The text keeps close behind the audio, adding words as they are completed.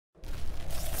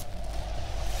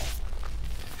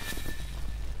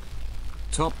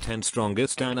Top 10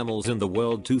 strongest animals in the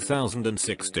world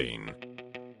 2016.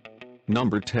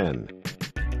 Number 10.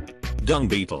 Dung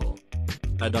beetle.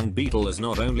 A dung beetle is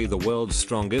not only the world's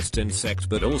strongest insect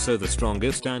but also the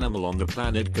strongest animal on the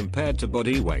planet compared to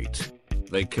body weight.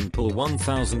 They can pull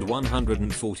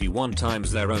 1,141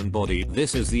 times their own body.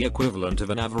 This is the equivalent of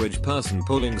an average person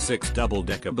pulling 6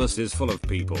 double-decker buses full of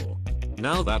people.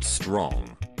 Now that's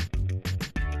strong.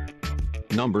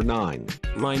 Number 9.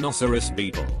 Rhinoceros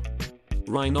beetle.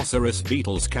 Rhinoceros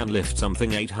beetles can lift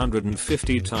something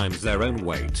 850 times their own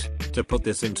weight. To put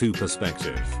this into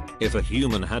perspective, if a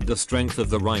human had the strength of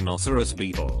the rhinoceros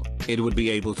beetle, it would be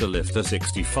able to lift a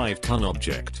 65-ton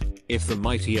object. If the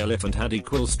mighty elephant had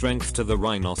equal strength to the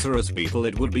rhinoceros beetle,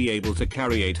 it would be able to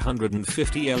carry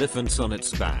 850 elephants on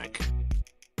its back.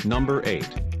 Number 8.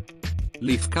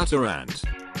 Leafcutter ant.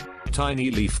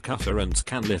 Tiny leafcutter ants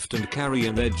can lift and carry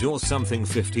in their jaws something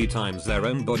 50 times their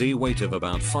own body weight of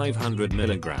about 500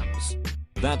 milligrams.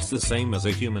 That's the same as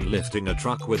a human lifting a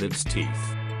truck with its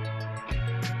teeth.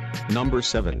 Number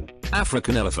 7.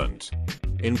 African elephant.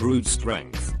 In brute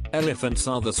strength, elephants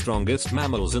are the strongest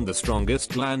mammals and the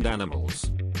strongest land animals.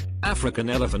 African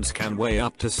elephants can weigh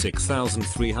up to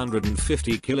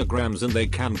 6,350 kilograms and they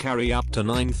can carry up to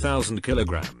 9,000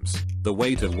 kilograms, the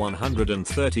weight of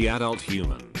 130 adult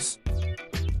humans.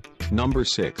 Number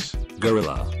 6.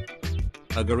 Gorilla.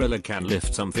 A gorilla can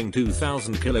lift something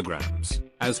 2,000 kilograms,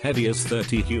 as heavy as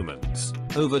 30 humans,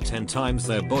 over 10 times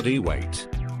their body weight.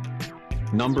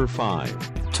 Number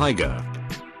 5. Tiger.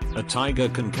 A tiger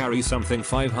can carry something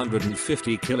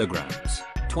 550 kilograms,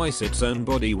 twice its own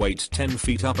body weight 10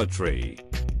 feet up a tree.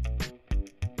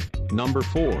 Number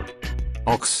 4.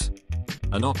 Ox.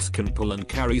 An ox can pull and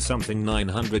carry something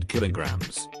 900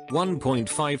 kilograms,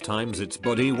 1.5 times its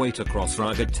body weight across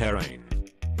rugged terrain.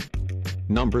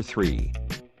 Number 3.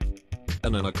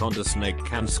 An anaconda snake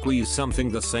can squeeze something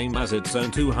the same as its own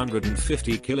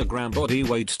 250 kilogram body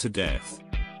weight to death.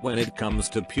 When it comes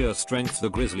to pure strength, the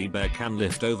grizzly bear can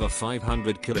lift over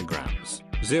 500 kilograms,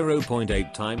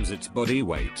 0.8 times its body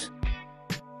weight.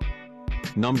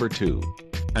 Number 2.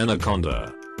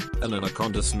 Anaconda. An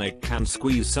anaconda snake can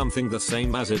squeeze something the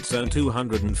same as its own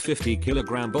 250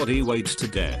 kilogram body weight to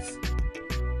death.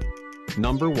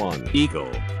 Number 1.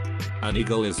 Eagle. An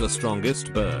eagle is the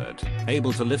strongest bird,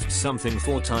 able to lift something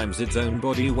 4 times its own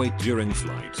body weight during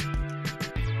flight.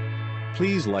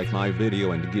 Please like my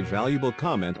video and give valuable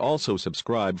comment. Also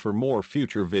subscribe for more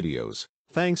future videos.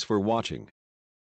 Thanks for watching.